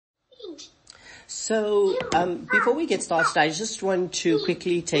So, before we get started, I just want to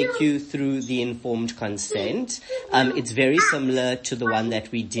quickly take you through the informed consent. It's very similar to the one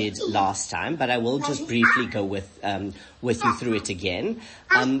that we did last time, but I will just briefly go with you through it again.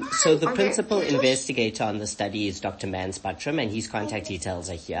 So the principal investigator on the study is Dr. Mans Buttram, and his contact details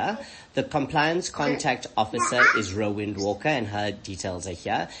are here. The compliance contact officer is Rowind Walker, and her details are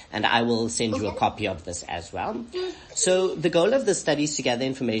here, and I will send you a copy of this as well. So the goal of the study is to gather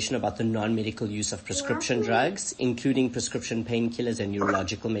information about the non-medical use of prescription drugs, including prescription painkillers and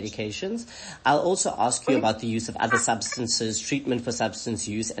neurological medications. I'll also ask you about the use of other substances, treatment for substance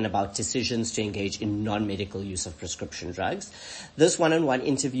use, and about decisions to engage in non-medical use of prescription drugs. This one-on-one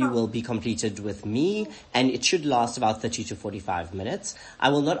interview will be completed with me, and it should last about 30 to 45 minutes. I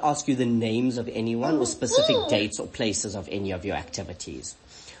will not ask you the names of anyone or specific dates or places of any of your activities.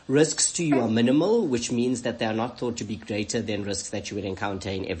 Risks to you are minimal, which means that they are not thought to be greater than risks that you would encounter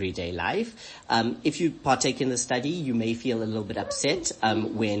in everyday life. If you partake in the study, you may feel a little bit upset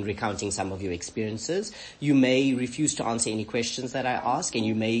when recounting some of your experiences. You may refuse to answer any questions that I ask, and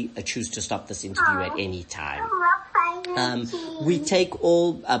you may choose to stop this interview at any time. We take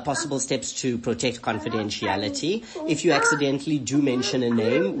all possible steps to protect confidentiality. If you accidentally do mention a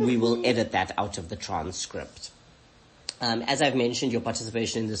name, we will edit that out of the transcript. As I've mentioned, your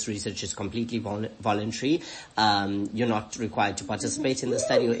participation in this research is completely voluntary. You're not required to participate in the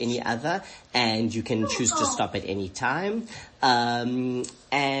study or any other, and you can choose to stop at any time. And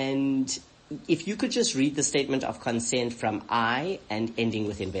if you could just read the statement of consent from I and ending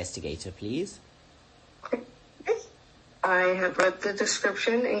with investigator, please. I have read the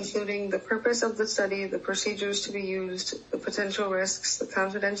description, including the purpose of the study, the procedures to be used, the potential risks, the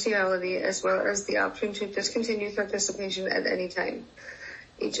confidentiality, as well as the option to discontinue participation at any time.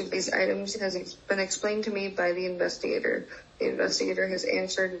 Each of these items has been explained to me by the investigator. The investigator has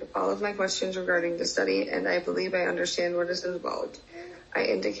answered all of my questions regarding the study, and I believe I understand what is involved. I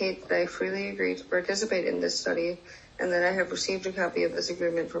indicate that I freely agree to participate in this study, and that I have received a copy of this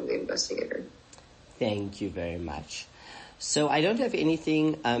agreement from the investigator. Thank you very much. So I don't have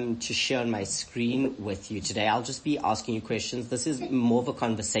anything to share on my screen with you today. I'll just be asking you questions. This is more of a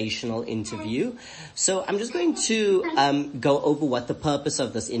conversational interview. So I'm just going to go over what the purpose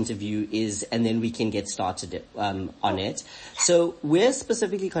of this interview is, and then we can get started on it. So we're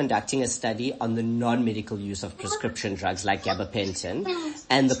specifically conducting a study on the non-medical use of prescription drugs like gabapentin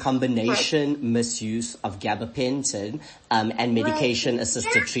and the combination misuse of gabapentin and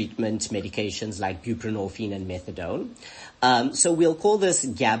medication-assisted treatment medications like buprenorphine and methadone. So we'll call this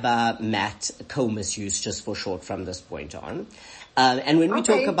GABA-MAT co-misuse just for short from this point on. And when we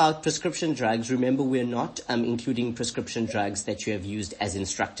talk about prescription drugs, remember we're not including prescription drugs that you have used as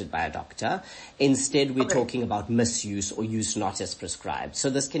instructed by a doctor. Instead, we're talking about misuse or use not as prescribed.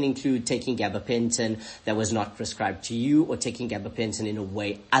 So this can include taking gabapentin that was not prescribed to you, or taking gabapentin in a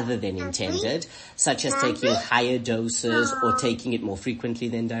way other than intended, such as taking higher doses or taking it more frequently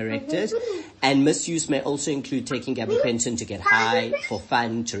than directed. And misuse may also include taking gabapentin to get high, for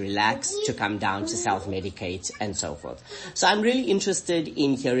fun, to relax, to come down, to self-medicate, and so forth. So I'm really interested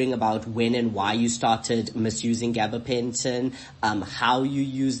in hearing about when and why you started misusing gabapentin, how you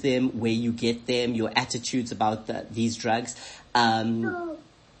use them, where you get them, your attitudes about these drugs.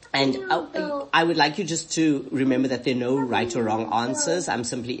 And I would like you just to remember that there are no right or wrong answers. I'm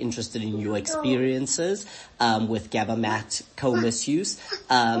simply interested in your experiences with GABA-MAT co-misuse.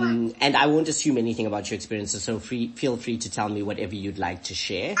 And I won't assume anything about your experiences, so feel free to tell me whatever you'd like to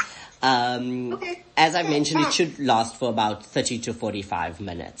share. As I mentioned, it should last for about 30 to 45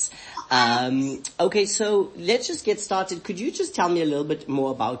 minutes. Okay, so let's just get started. Could you just tell me a little bit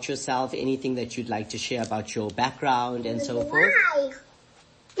more about yourself, anything that you'd like to share about your background and so forth?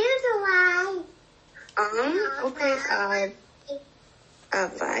 I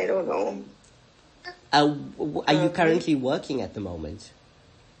don't know. Are you currently working at the moment?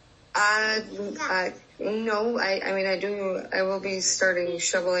 No, I will be starting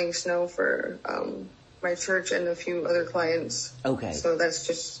shoveling snow for, my church and a few other clients. Okay. So that's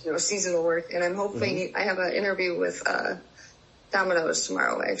just, seasonal work. And I'm hoping I have an interview with, Domino's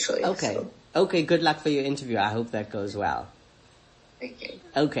tomorrow, actually. Okay. So. Okay, good luck for your interview. I hope that goes well. Thank you.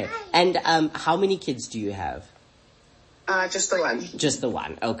 Okay. And, how many kids do you have? Just the one. Just the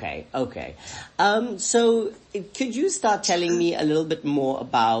one. Okay. So could you start telling me a little bit more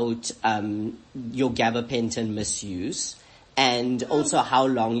about, your gabapentin misuse, and also how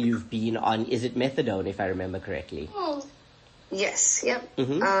long you've been on, is it methadone, if I remember correctly? Yes. Yep.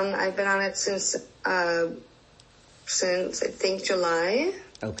 Mm-hmm. I've been on it since I think July.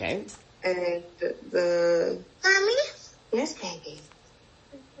 Okay. And Mommy? Yes, baby.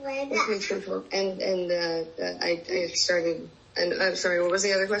 Okay, truthful. And I started. And I'm sorry. What was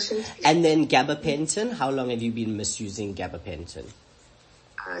the other question? And then gabapentin. How long have you been misusing gabapentin?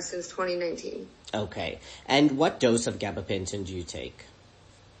 Since 2019. Okay. And what dose of gabapentin do you take?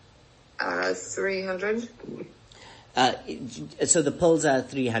 300. So the pills are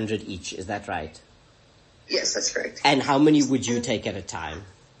 300 each. Is that right? Yes, that's correct. And how many would you take at a time?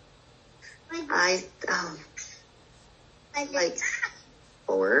 I like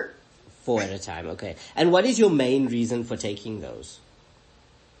 4. 4 at a time. Okay. And what is your main reason for taking those?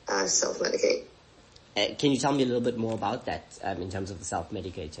 Self-medicate. Can you tell me a little bit more about that in terms of the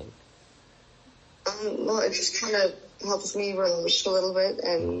self-medicating? Well, it just kind of helps me relax a little bit,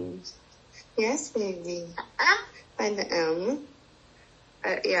 and yes, baby, find the M.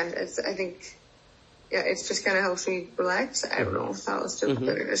 I think it just kind of helps me relax. I don't know how else to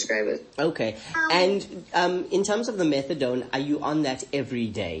better describe it. Okay. And in terms of the methadone, are you on that every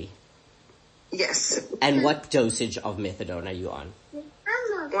day? Yes. And what dosage of methadone are you on?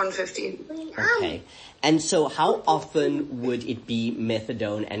 150. Okay. And so how often would it be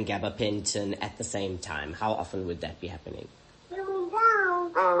methadone and gabapentin at the same time? How often would that be happening?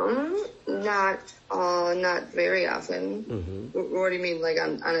 Not very often. What do you mean, like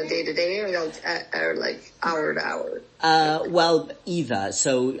on a day-to-day or like hour to hour? Well, either.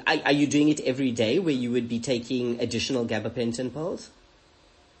 So are you doing it every day where you would be taking additional gabapentin pills?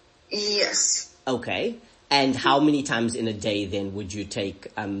 Yes. Okay. And how many times in a day then would you take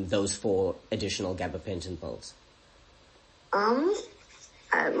those 4 additional gabapentin pills?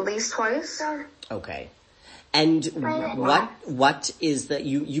 At least twice. Okay. And what is that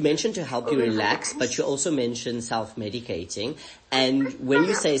you mentioned to help you relax, but you also mentioned self-medicating. And when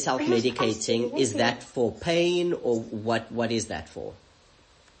you say self-medicating, is that for pain or what is that for?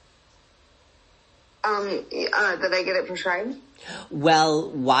 Did I get it prescribed? Well,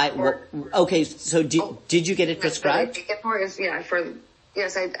 why? Okay, so did you get it prescribed?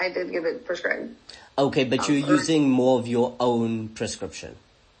 Yes, I did get it prescribed. Okay, but you're using more of your own prescription.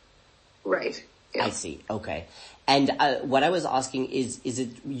 Right. Yeah. I see. Okay. And what I was asking is it,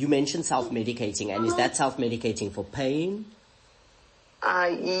 you mentioned self-medicating, and is that self-medicating for pain?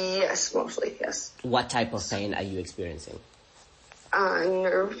 Yes, mostly, yes. What type of pain are you experiencing?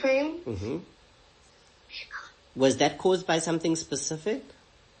 Nerve pain. Mm-hmm. Was that caused by something specific?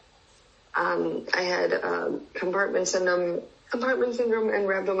 I had compartment syndrome and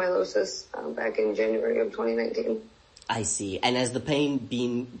rhabdomyolysis back in January of 2019. I see. And has the pain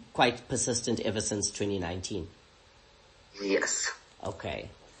been quite persistent ever since 2019? Yes. Okay.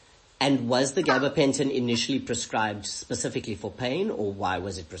 And was the gabapentin initially prescribed specifically for pain, or why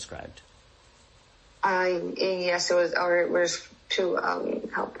was it prescribed? Yes, it was to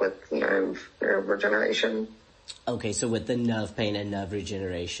help with nerve regeneration. Okay, so with the nerve pain and nerve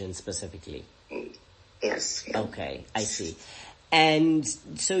regeneration specifically. Yes. Yeah. Okay, I see. And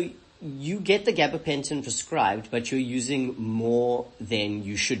so you get the gabapentin prescribed, but you're using more than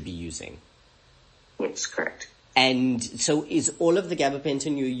you should be using. That's correct. And so is all of the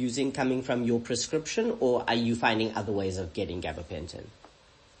gabapentin you're using coming from your prescription, or are you finding other ways of getting gabapentin?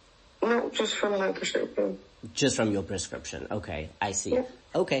 No, just from my prescription. Just from your prescription. Okay, I see. Yeah.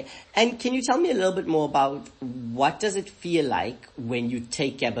 Okay. And can you tell me a little bit more about what does it feel like when you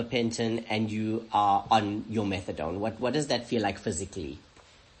take gabapentin and you are on your methadone? What does that feel like physically?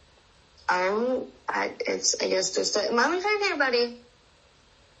 It's, I guess, just Mommy's right here, buddy.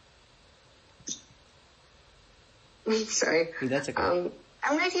 Sorry. That's okay.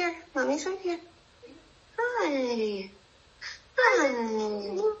 I'm right here. Mommy's right here. Hi.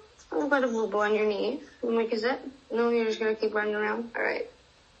 Hi. I'll put a boo-boo on your knee. You want me to kiss it? No, you're just gonna keep running around? Alright.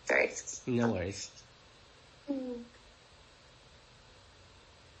 Sorry. No worries.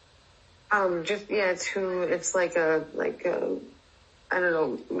 It's like I don't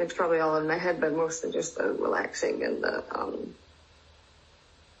know, it's probably all in my head, but mostly just the relaxing and the,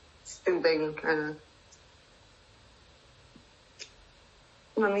 soothing kind of.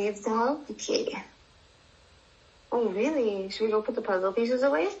 Mommy gives the help? Okay. Oh, really? Should we go put the puzzle pieces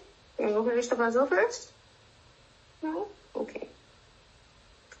away? You want to go finish the puzzle first? No? Okay.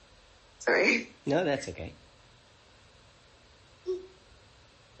 Sorry. No, that's okay.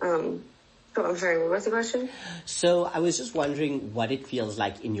 So I'm sorry, what was the question? So I was just wondering what it feels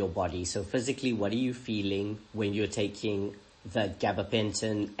like in your body. So physically, what are you feeling when you're taking the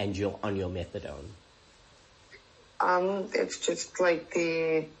gabapentin and you're on your methadone? It's just like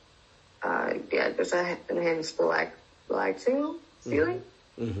the, there's an enhanced relaxing feeling.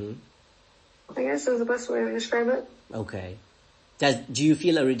 Mm-hmm. I guess is the best way to describe it. Okay. Do you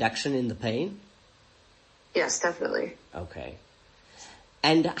feel a reduction in the pain? Yes, definitely. Okay.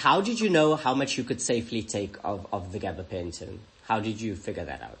 And how did you know how much you could safely take of the gabapentin? How did you figure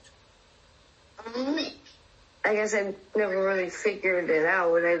that out? I guess I never really figured it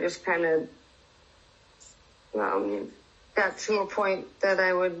out. I just kind of got to a point that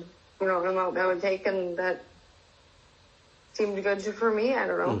I would, amount I would take, and that seemed good for me. I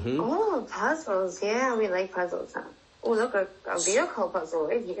don't know. Mm-hmm. Oh, puzzles. Yeah, we like puzzles, huh? Oh, look, a vehicle puzzle.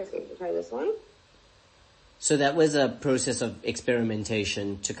 Right? You guys get to try this one? So that was a process of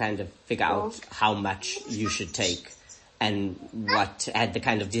experimentation to kind of figure out how much you should take and what had the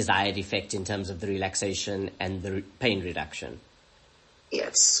kind of desired effect in terms of the relaxation and the pain reduction.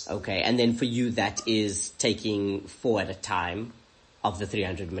 Yes. Okay, and then for you that is taking 4 at a time of the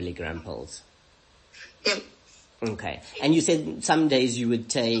 300 milligram pills. Yep. Okay, and you said some days you would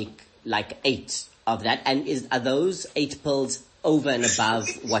take like 8 of that, and are those 8 pills over and above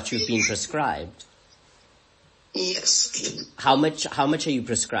what you've been prescribed? Yes. How much are you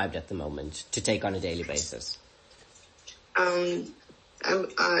prescribed at the moment to take on a daily basis? I'm on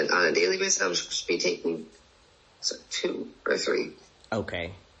a daily basis, I'm supposed to be taking 2 or 3.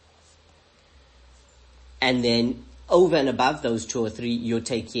 Okay. And then over and above those 2 or 3, you're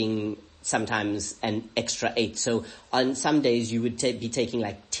taking sometimes an extra 8. So on some days you would be taking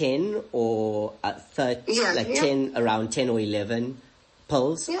like 10 or 30, 10, around 10 or 11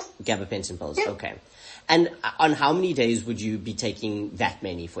 pills, gabapentin pills. Yeah. Okay. And on how many days would you be taking that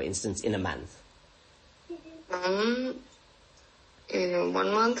many, for instance, in a month? In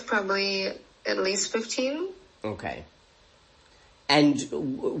 1 month, probably at least 15. Okay. And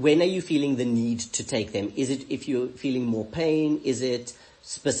when are you feeling the need to take them? Is it if you're feeling more pain? Is it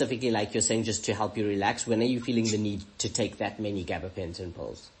specifically, like you're saying, just to help you relax? When are you feeling the need to take that many gabapentin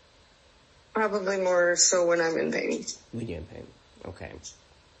pills? Probably more so when I'm in pain. When you're in pain. Okay.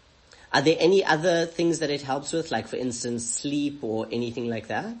 Are there any other things that it helps with, like, for instance, sleep or anything like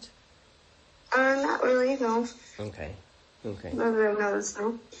that? Not really, no. Okay. Okay. Not that I've noticed,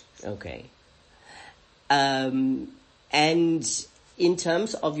 no. Okay. And in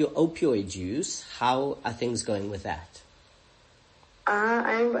terms of your opioid use, how are things going with that?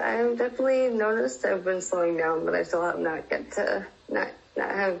 I've definitely noticed I've been slowing down, but I still have not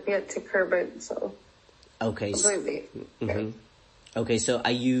have yet to curb it, so. Okay. Completely. Mm-hmm. Okay, so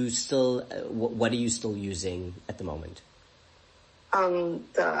are you still, what are you still using at the moment?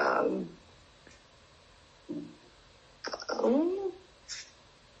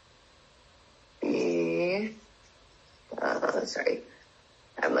 Sorry.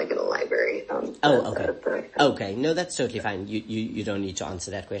 I'm like in a library. Okay. Okay, no, that's totally fine. You don't need to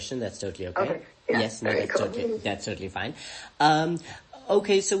answer that question. That's totally okay. Okay. Yeah. Yes, no, that's totally fine.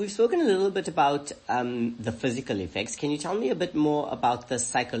 Okay, so we've spoken a little bit about the physical effects. Can you tell me a bit more about the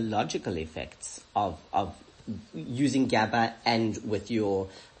psychological effects of using GABA and with your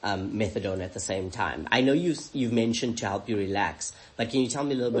methadone at the same time? I know you've mentioned to help you relax, but can you tell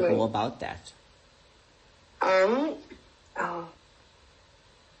me a little bit more about that?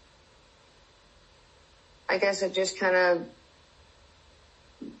 I guess it just kind of,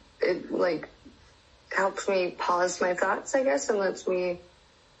 helps me pause my thoughts, I guess, and lets me,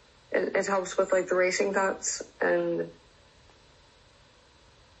 it helps with like the racing thoughts, and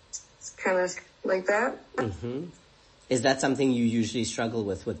it's kind of like that. Mm-hmm. Is that something you usually struggle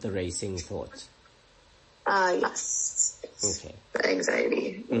with the racing thoughts? Yes. Okay. The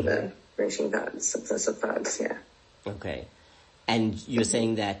anxiety, the racing thoughts, obsessive thoughts, yeah. Okay. And you're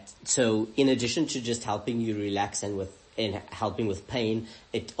saying that, so in addition to just helping you relax and helping with pain,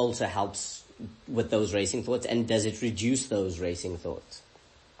 it also helps with those racing thoughts, and does it reduce those racing thoughts?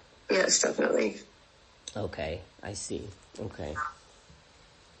 Yes, definitely. Okay, I see. Okay.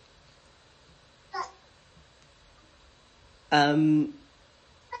 And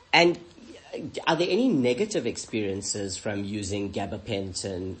are there any negative experiences from using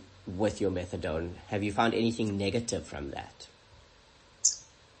gabapentin with your methadone? Have you found anything negative from that?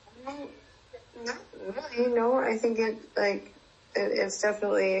 Not really, no. I think it's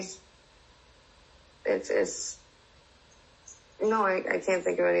definitely, no, I can't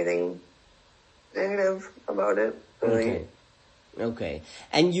think of anything negative about it, really. Okay.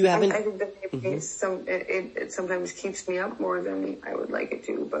 And you haven't... I think that maybe it sometimes keeps me up more than I would like it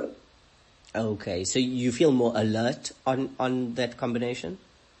to, but... Okay, so you feel more alert on that combination?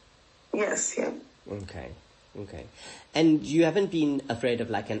 Yes, yeah. Okay. And you haven't been afraid of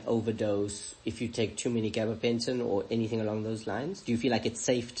like an overdose if you take too many gabapentin or anything along those lines? Do you feel like it's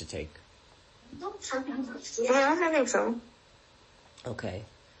safe to take? Yeah, I think so. Okay.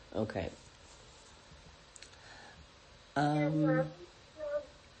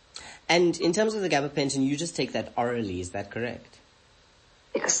 And in terms of the gabapentin, you just take that orally, is that correct?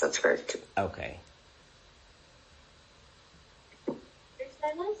 Yes, that's correct. Okay.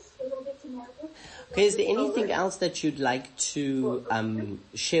 Okay, is there anything else that you'd like to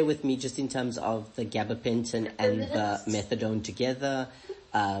share with me just in terms of the gabapentin and the methadone together?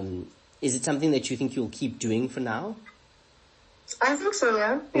 Is it something that you think you'll keep doing for now? I think so,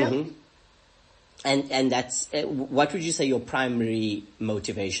 yeah. Mm-hmm. And that's, what would you say your primary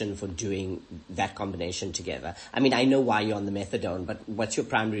motivation for doing that combination together? I mean, I know why you're on the methadone, but what's your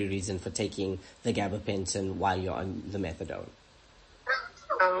primary reason for taking the gabapentin while you're on the methadone?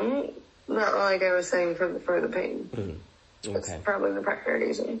 Like I was saying, for the pain. Mm-hmm. Okay. That's probably the primary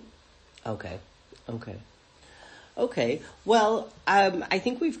reason. Okay. Well, I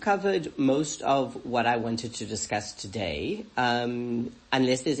think we've covered most of what I wanted to discuss today.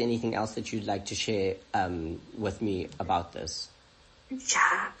 Unless there's anything else that you'd like to share with me about this. Good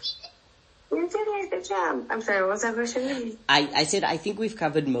job. You're doing a good job. I'm sorry, what was that question? I said I think we've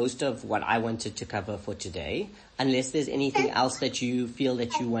covered most of what I wanted to cover for today. Unless there's anything else that you feel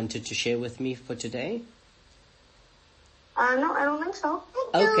that you wanted to share with me for today. No, I don't think so.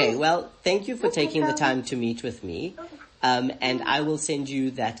 Okay, well, thank you for taking the time to meet with me. And I will send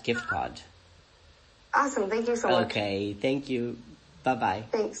you that gift card. Awesome, thank you so much. Okay, thank you. Bye-bye.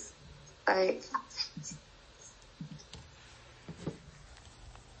 Thanks. Bye.